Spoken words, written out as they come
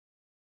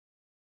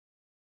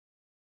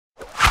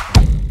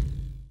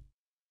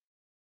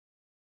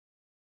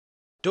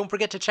Don't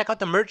forget to check out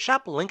the merch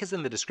shop, link is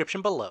in the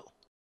description below.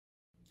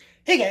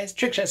 Hey guys,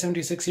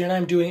 Trickshot726 here, and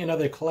I'm doing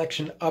another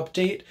collection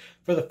update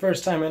for the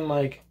first time in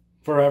like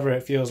forever,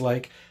 it feels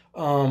like.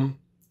 I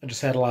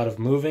just had a lot of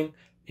moving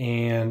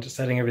and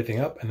setting everything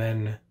up, and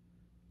then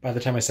by the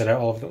time I set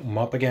all of them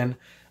up again,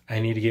 I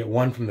need to get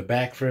one from the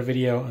back for a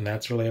video, and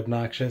that's really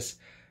obnoxious.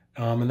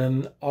 And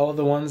then all of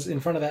the ones in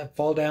front of that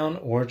fall down,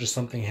 or just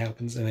something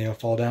happens and they all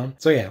fall down.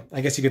 So yeah,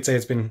 I guess you could say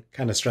it's been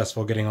kind of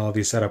stressful getting all of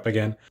these set up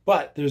again.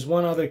 But there's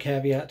one other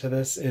caveat to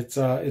this. It's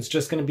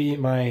just going to be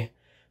my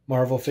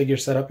Marvel figure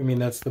setup. I mean,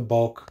 that's the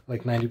bulk,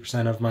 like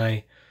 90% of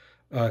my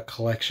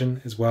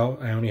collection as well.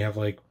 I only have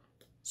like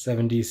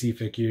 7 DC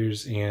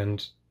figures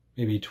and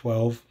maybe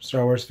 12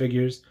 Star Wars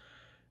figures,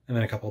 and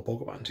then a couple of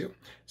Pokemon too.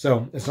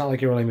 So it's not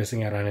like you're really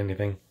missing out on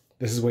anything.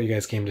 This is what you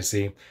guys came to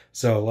see.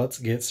 So let's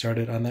get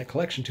started on that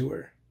collection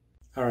tour.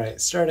 All right,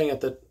 starting at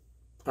the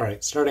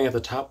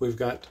top, we've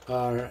got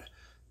our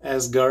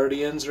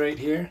Asgardians right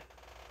here.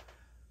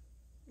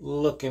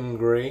 Looking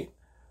great.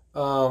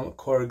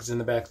 Korg's in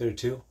the back there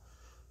too.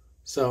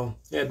 So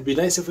yeah, it'd be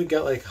nice if we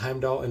got like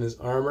Heimdall in his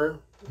armor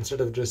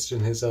instead of just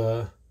in his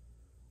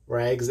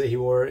rags that he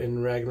wore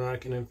in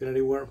Ragnarok and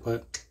Infinity War.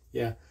 But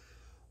yeah,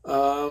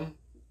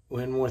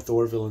 we had more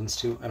Thor villains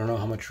too. I don't know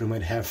how much room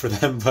I'd have for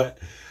them, but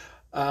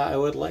I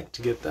would like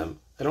to get them.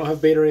 I don't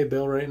have Beta Ray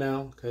Bill right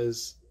now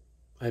because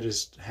I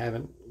just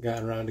haven't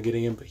gotten around to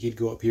getting him, but he'd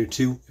go up here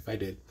too if I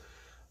did.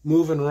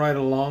 Moving right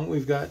along,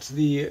 we've got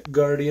the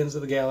Guardians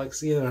of the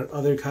Galaxy and our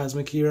other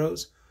cosmic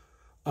heroes.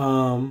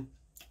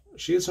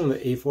 She is from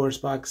the A-Force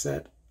box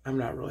set. I'm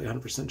not really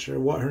 100% sure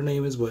what her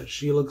name is, but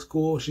she looks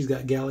cool. She's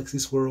got galaxy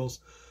swirls,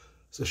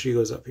 so she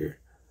goes up here.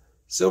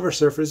 Silver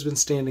Surfer's been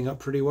standing up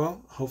pretty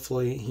well.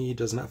 Hopefully he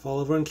does not fall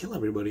over and kill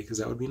everybody, because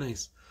that would be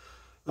nice.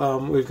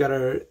 We've got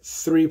our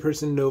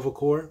 3-person Nova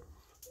Corps.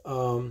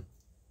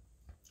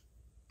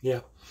 Yeah,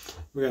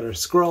 we got our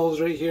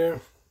Skrulls right here.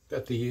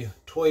 Got the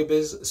Toy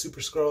Biz Super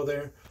Skrull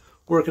there.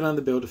 Working on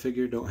the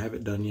Build-A-Figure, don't have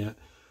it done yet.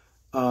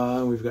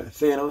 We've got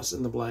Thanos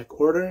in the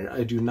Black Order.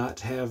 I do not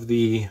have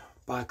the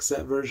box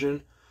set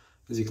version.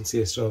 As you can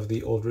see, I still have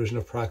the old version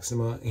of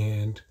Proxima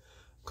and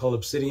Cull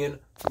Obsidian,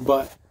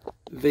 but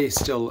they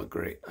still look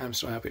great. I'm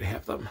so happy to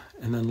have them.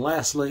 And then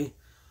lastly,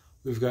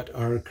 we've got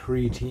our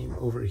Kree team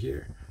over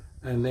here.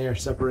 And they are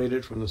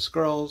separated from the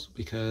Skrulls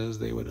because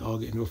they would all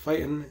get into a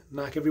fight and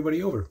knock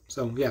everybody over.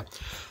 So yeah,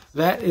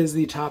 that is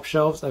the top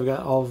shelves. I've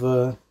got all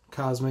the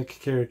cosmic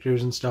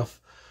characters and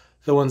stuff.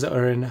 The ones that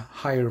are in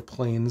higher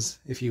planes,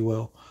 if you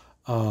will.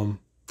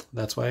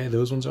 That's why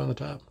those ones are on the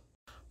top.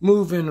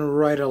 Moving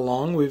right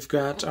along, we've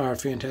got our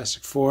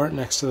Fantastic Four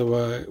next to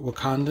the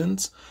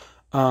Wakandans.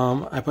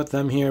 I put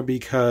them here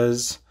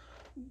because,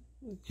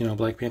 you know,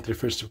 Black Panther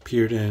first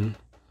appeared in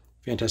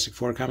Fantastic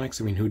Four comics.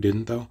 I mean, who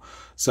didn't though?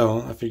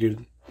 So I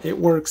figured it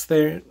works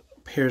there,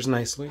 it pairs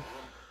nicely.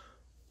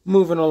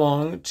 Moving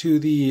along to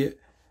the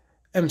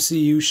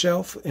MCU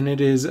shelf, and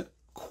it is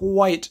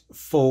quite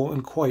full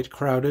and quite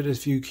crowded,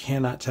 if you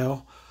cannot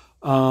tell.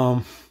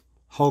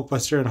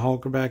 Hulkbuster and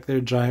Hulk are back there,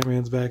 Giant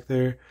Man's back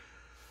there,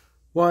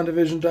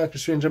 WandaVision, Doctor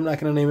Strange. I'm not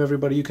going to name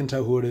everybody, you can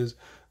tell who it is.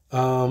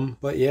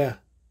 But yeah,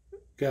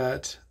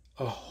 got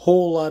a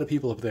whole lot of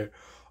people up there.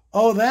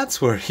 Oh,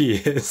 that's where he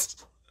is.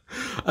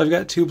 I've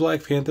got 2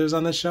 Black Panthers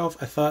on the shelf.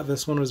 I thought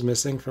this one was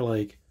missing for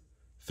like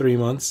 3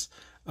 months,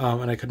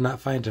 and I could not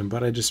find him,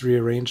 but I just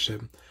rearranged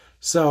him.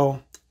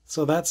 So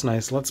that's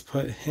nice. Let's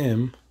put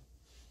him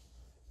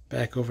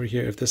back over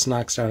here. If this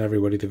knocks down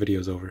everybody, the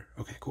video's over.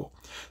 Okay, cool.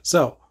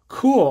 So,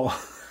 cool.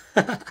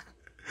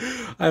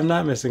 I'm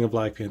not missing a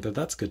Black Panther.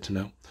 That's good to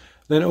know.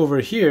 Then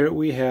over here,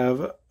 we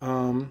have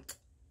Baron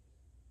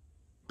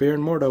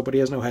Mordo, but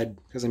he has no head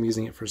because I'm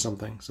using it for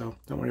something, so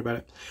don't worry about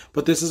it.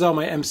 But this is all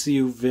my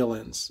MCU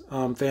villains.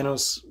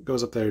 Thanos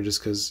goes up there just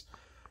because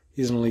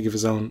he's in a league of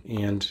his own,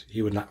 and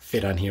he would not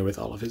fit on here with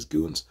all of his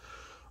goons.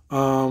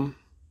 But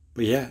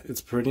yeah, it's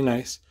pretty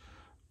nice.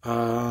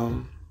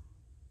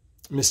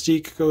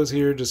 Mystique goes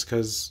here just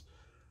because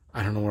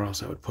I don't know where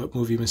else I would put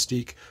movie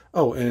Mystique.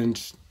 Oh,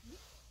 and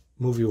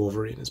movie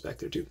Wolverine is back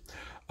there too.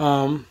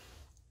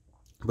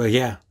 But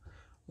yeah,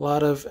 a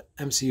lot of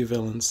MCU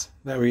villains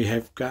that we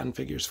have gotten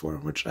figures for,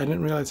 which I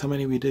didn't realize how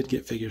many we did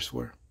get figures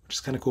for, which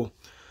is kind of cool.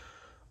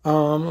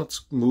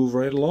 Let's move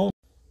right along.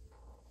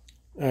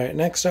 Alright,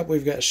 next up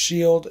we've got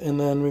S.H.I.E.L.D., and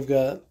then we've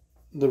got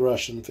the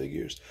Russian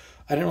figures.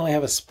 I didn't really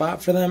have a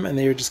spot for them, and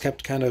they just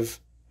kept kind of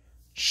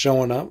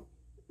showing up.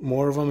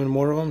 More of them and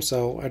more of them,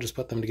 so I just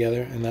put them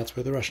together, and that's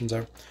where the Russians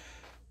are.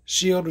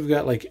 S.H.I.E.L.D., we've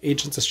got like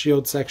Agents of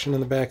S.H.I.E.L.D. section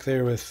in the back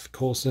there with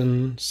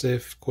Coulson,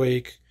 Sif,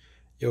 Quake,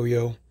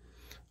 Yo-Yo.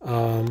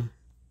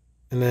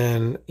 And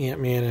then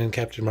Ant-Man and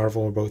Captain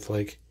Marvel were both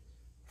like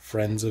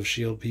friends of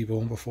S.H.I.E.L.D.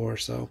 people before,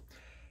 so.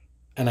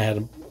 And I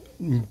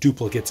had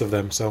duplicates of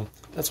them, so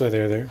that's why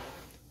they're there.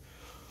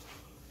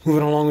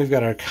 Moving along, we've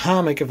got our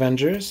comic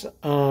Avengers.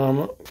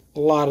 A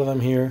lot of them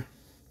here.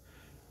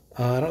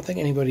 I don't think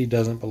anybody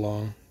doesn't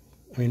belong.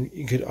 I mean,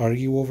 you could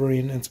argue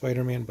Wolverine and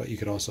Spider-Man, but you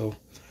could also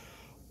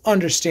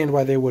understand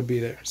why they would be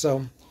there.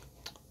 So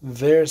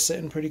they're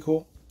sitting pretty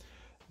cool.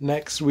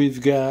 Next,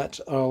 we've got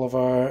all of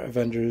our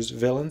Avengers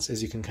villains.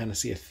 As you can kind of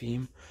see a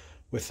theme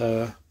with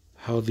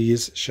how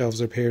these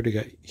shelves are paired. We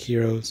got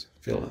heroes,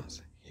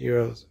 villains,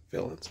 heroes,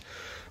 villains.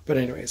 But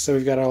anyway, so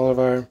we've got all of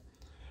our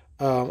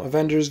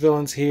Avengers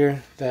villains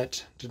here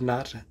that did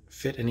not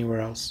fit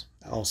anywhere else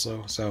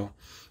also. So,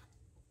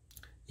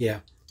 yeah.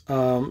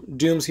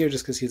 Doom's here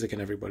just because he's like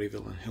an everybody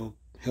villain.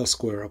 He'll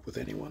square up with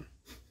anyone.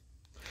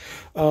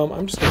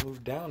 I'm just going to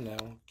move down now.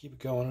 Keep it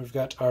going. We've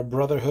got our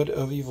Brotherhood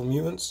of Evil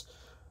Mutants.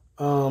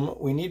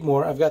 We need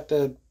more. I've got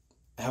the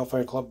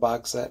Hellfire Club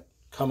box set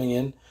coming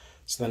in,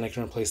 so then I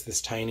can replace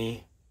this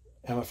tiny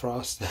Emma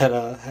Frost that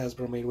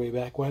Hasbro made way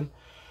back when.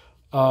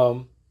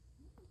 So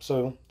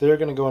they're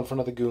going to go in front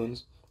of the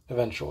Goons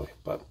eventually,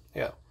 but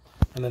yeah.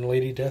 And then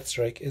Lady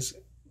Deathstrike is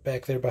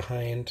back there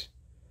behind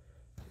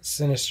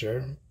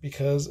Sinister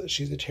because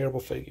she's a terrible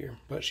figure,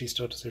 but she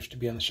still deserves to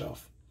be on the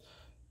shelf.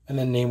 And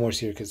then Namor's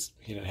here because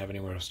he didn't have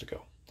anywhere else to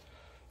go.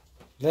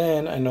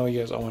 Then, I know you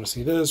guys all want to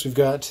see this, we've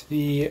got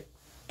the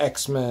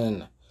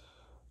X-Men.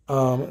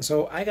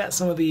 So I got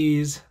some of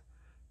these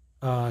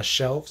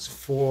shelves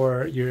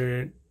for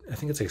your, I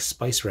think it's a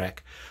spice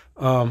rack.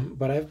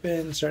 But I've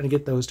been starting to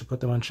get those to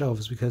put them on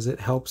shelves because it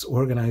helps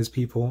organize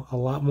people a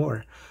lot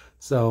more.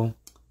 So,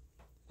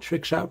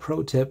 Trickshot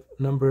pro tip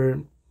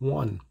number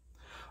 1.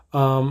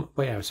 But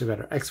yeah, so we've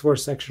got our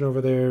X-Force section over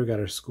there, we've got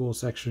our school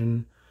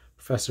section,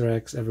 Professor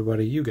X,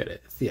 everybody, you get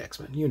it. It's the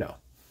X-Men, you know.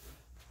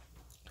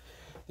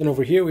 Then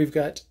over here we've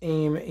got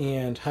AIM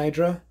and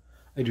Hydra.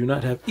 I do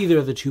not have either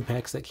of the 2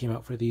 packs that came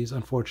out for these,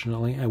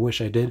 unfortunately. I wish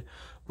I did.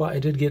 But I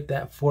did get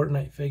that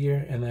Fortnite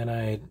figure, and then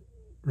I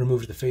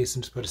removed the face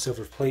and just put a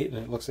silver plate,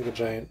 and it looks like a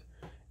giant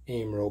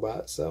AIM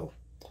robot. So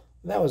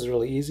that was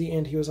really easy,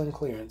 and he was on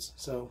clearance.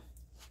 So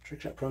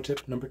Trickshot pro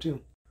tip number 2.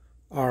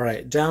 All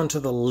right, down to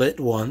the lit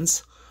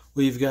ones.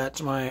 We've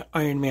got my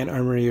Iron Man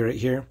armory right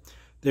here.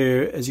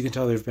 There, as you can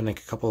tell, there have been like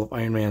a couple of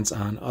Iron Mans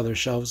on other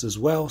shelves as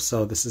well.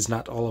 So this is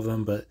not all of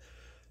them, but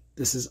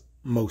this is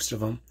most of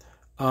them.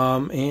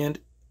 And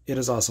it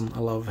is awesome. I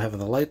love having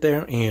the light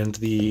there, and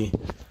the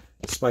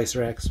spice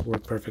racks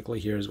work perfectly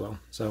here as well.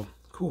 So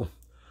cool.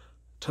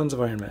 Tons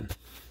of Iron Man.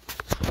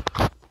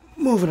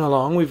 Moving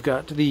along, we've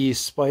got the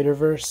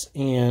Spider-Verse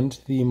and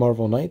the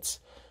Marvel Knights.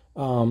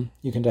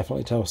 You can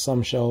definitely tell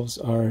some shelves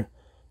are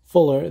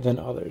fuller than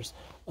others.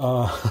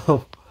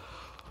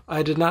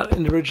 I did not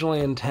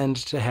originally intend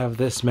to have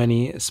this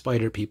many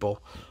spider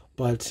people,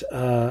 but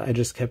I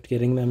just kept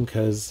getting them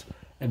because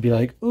I'd be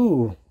like,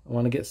 ooh, I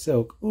want to get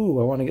Silk.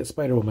 Ooh, I want to get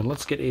Spider-Woman.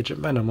 Let's get Agent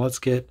Venom. Let's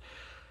get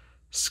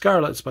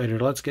Scarlet Spider.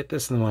 Let's get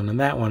this one and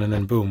that one. And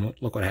then boom,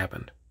 look what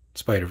happened.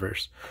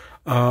 Spider-Verse.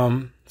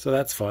 So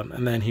that's fun.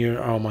 And then here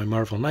are all my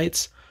Marvel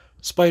Knights.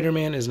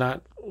 Spider-Man is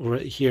not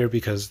right here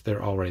because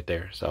they're all right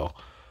there. So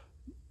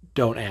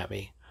don't at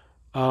me.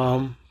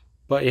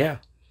 But yeah,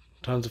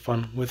 tons of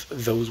fun with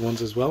those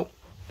ones as well.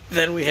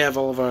 Then we have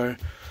all of our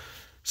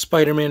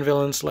Spider-Man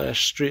villains /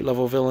 street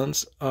level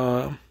villains.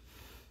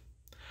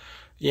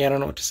 Yeah, I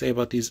don't know what to say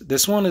about these.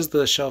 This one is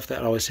the shelf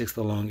that always takes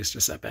the longest to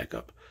set back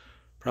up.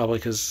 Probably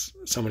because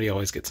somebody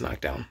always gets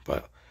knocked down.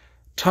 But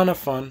ton of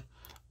fun.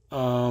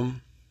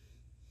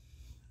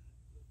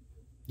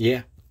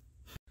 Yeah.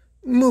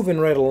 Moving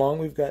right along,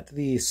 we've got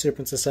the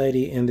Serpent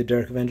Society and the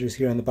Dark Avengers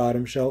here on the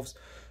bottom shelves.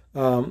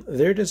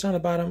 They're just on the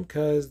bottom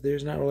because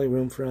there's not really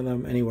room for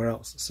them anywhere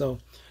else. So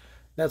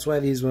that's why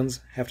these ones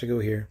have to go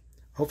here.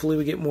 Hopefully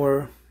we get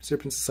more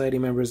Serpent Society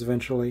members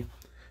eventually.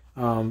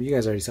 You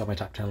guys already saw my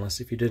top 10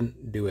 list. If you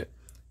didn't, do it.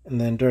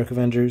 And then Dark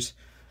Avengers.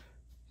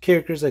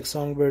 Characters like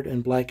Songbird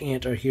and Black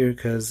Ant are here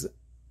because,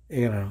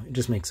 you know, it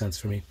just makes sense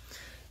for me.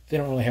 They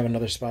don't really have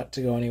another spot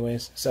to go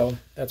anyways, so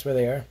that's where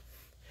they are.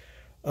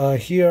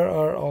 Here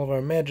are all of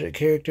our magic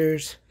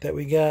characters that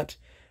we got.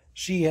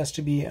 She has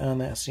to be on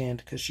that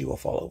stand because she will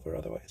fall over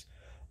otherwise.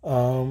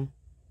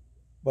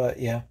 But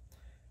yeah.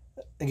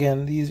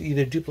 Again, these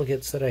either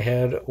duplicates that I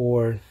had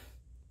or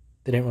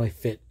they didn't really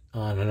fit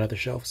on another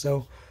shelf.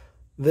 So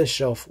this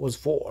shelf was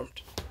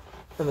formed.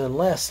 And then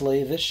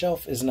lastly, this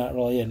shelf is not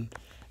really an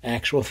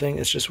actual thing.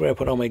 It's just where I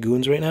put all my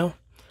goons right now.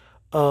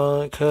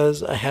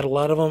 Because I had a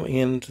lot of them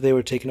and they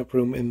were taking up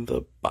room in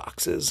the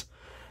boxes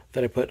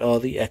that I put all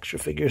the extra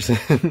figures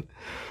in.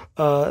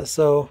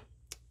 So,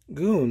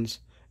 goons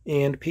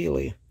and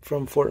Peely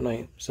from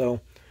Fortnite.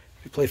 So,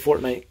 if you play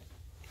Fortnite,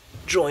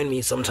 join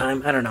me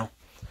sometime. I don't know.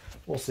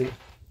 We'll see.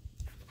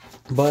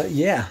 But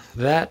yeah,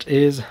 that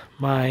is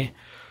my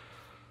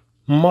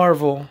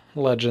Marvel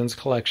Legends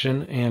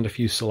collection and a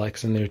few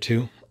selects in there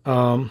too.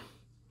 Tons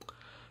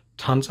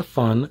of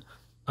fun.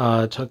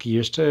 It took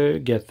years to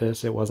get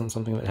this. It wasn't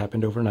something that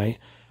happened overnight.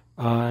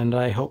 And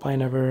I hope I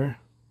never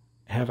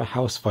have a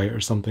house fire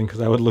or something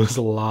because I would lose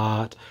a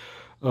lot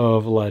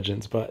of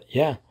Legends. But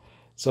yeah,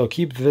 so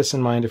keep this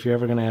in mind if you're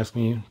ever going to ask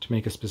me to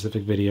make a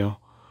specific video.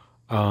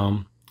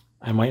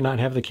 I might not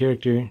have the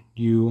character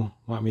you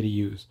want me to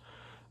use.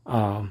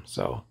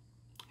 So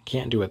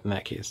can't do it in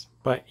that case.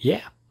 But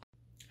yeah.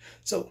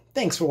 So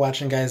thanks for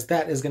watching, guys.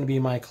 That is going to be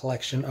my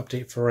collection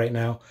update for right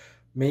now.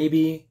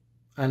 Maybe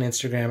on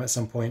Instagram at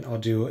some point I'll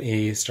do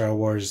a Star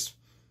Wars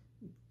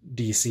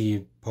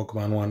DC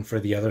Pokemon one for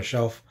the other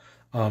shelf.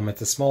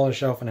 It's a smaller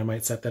shelf, and I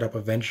might set that up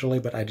eventually,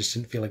 but I just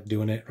didn't feel like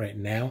doing it right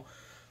now.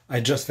 I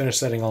just finished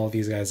setting all of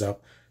these guys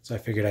up, so I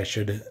figured I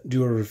should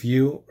do a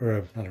review,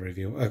 or not a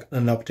review,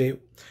 an update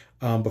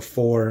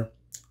before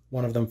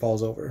one of them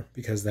falls over,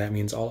 because that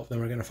means all of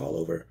them are going to fall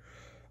over.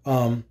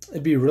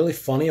 It'd be really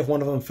funny if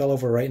one of them fell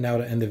over right now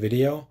to end the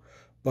video,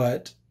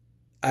 but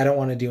I don't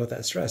want to deal with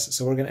that stress,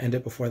 so we're going to end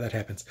it before that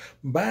happens.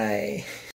 Bye!